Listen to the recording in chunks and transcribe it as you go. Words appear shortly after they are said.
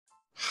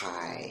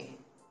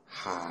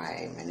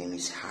Hi, my name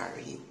is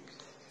Harry,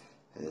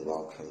 and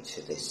welcome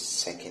to the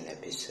second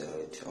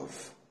episode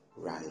of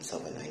Rants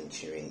of a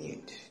Nigerian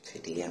Youth.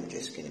 Today I'm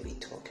just going to be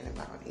talking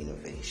about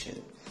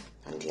innovation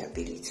and the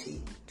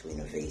ability to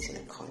innovate in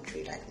a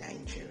country like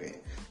Nigeria,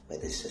 where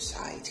the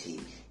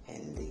society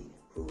and the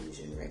rules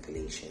and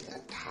regulations are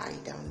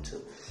tied down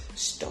to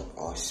stop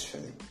us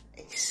from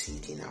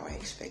exceeding our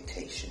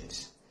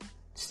expectations.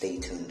 Stay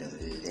tuned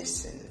and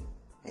listen,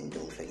 and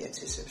don't forget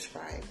to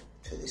subscribe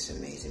to this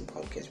amazing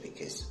podcast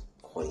because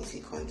quality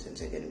content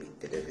are going to be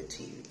delivered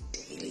to you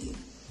daily.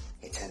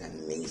 It's an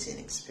amazing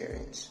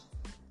experience,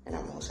 and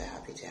I'm also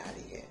happy to have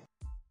you here.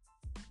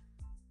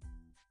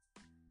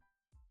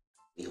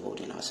 We're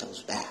holding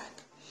ourselves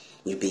back.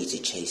 We're busy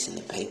chasing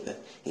the paper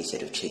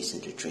instead of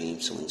chasing the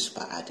dreams to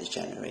inspire this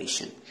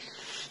generation.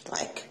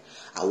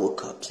 I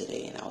woke up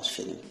today and I was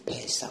feeling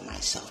pissed at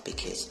myself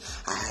because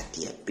I had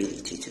the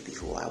ability to be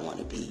who I want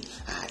to be.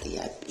 I had the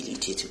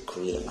ability to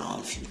create my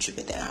own future,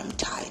 but then I'm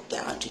tied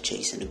down to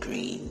chasing the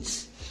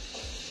greens.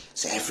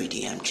 So every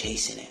day I'm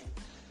chasing it,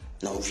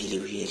 not really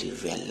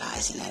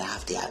realizing that I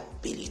have the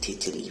ability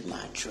to live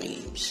my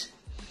dreams.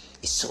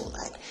 It's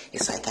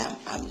like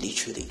I'm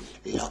literally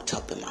locked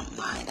up in my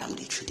mind. I'm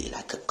literally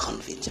like a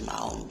convict in my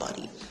own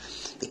body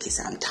because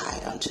I'm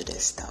tied onto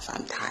this stuff.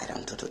 I'm tied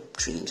onto the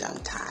dreams. I'm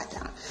tied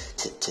down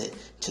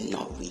to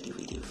not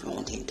really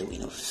wanting to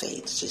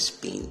innovate,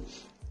 just being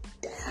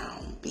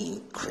down,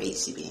 being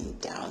crazy, being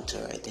down to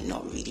earth, and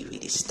not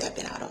really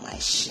stepping out of my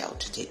shell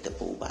to take the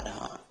bull by the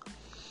horn.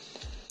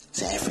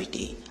 So every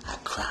day I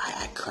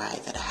cry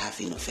that I have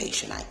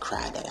innovation, I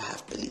cry that I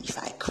have belief,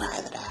 I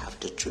cry that I have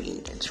the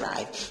dream, the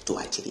drive to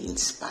actually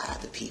inspire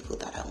the people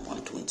that I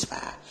want to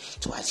inspire,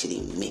 to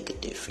actually make a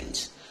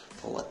difference.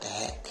 But what the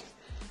heck?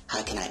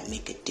 How can I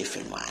make a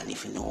difference when I don't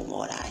even know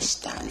what I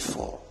stand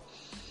for?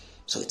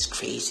 So it's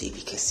crazy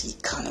because the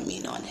economy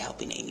not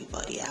helping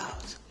anybody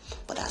out.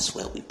 But that's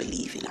where we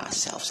believe in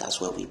ourselves. That's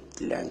where we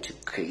learn to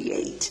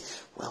create.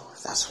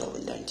 That's where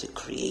we learn to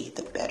create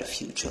the better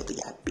future,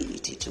 the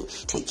ability to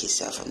take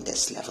yourself from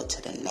this level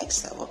to the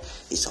next level.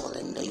 It's all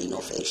in the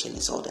innovation.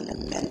 It's all in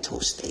the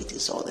mental state.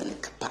 It's all in the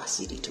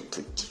capacity to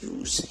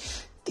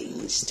produce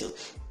things, to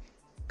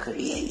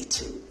create,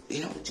 to,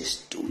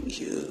 just do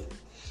you.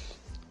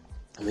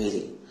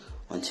 Really,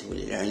 until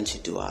we learn to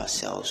do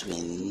ourselves,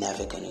 we're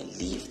never going to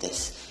leave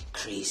this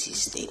crazy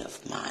state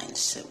of mind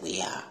that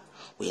we are.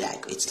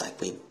 It's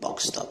like we're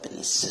boxed up in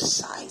a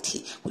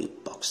society. We're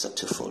boxed up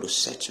to follow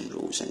certain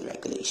rules and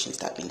regulations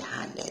that have been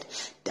handed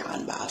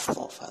down by our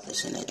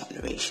forefathers in a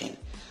generation.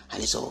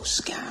 And it's all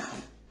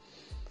scam.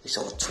 It's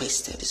all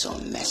twisted. It's all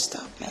messed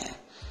up, man.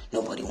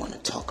 Nobody want to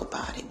talk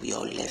about it. We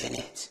all live in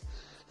it.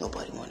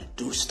 Nobody want to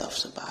do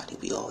stuff about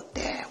it. We all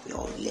there. We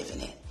all live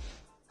in it.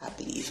 I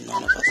believe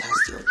none of us has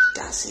the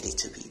audacity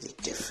to be the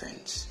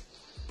difference.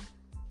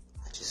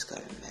 I just got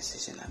a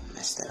message and I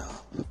messed it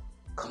up.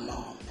 Come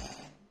on, man.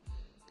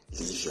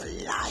 Live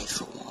your life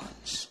for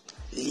once.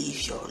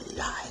 Live your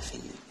life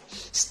and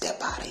step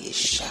out of your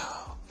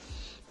shell.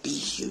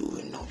 Be you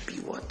and not be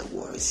what the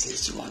world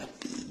says you want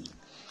to be.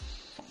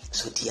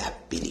 So the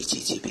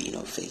ability to be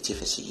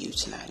innovative as a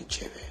youth in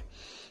Nigeria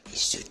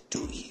is to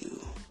do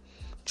you.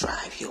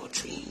 Drive your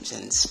dreams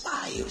and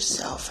inspire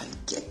yourself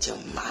and get your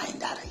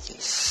mind out of your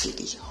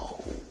shitty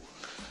hole.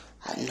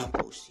 I'm not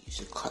supposed to use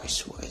the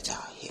curse words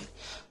out here,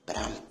 but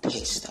I'm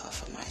pissed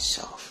off at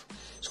myself.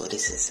 So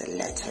this is a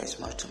letter as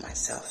much to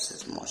myself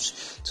as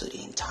much to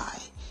the entire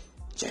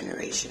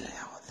generation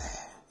out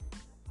there.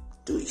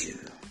 Do you?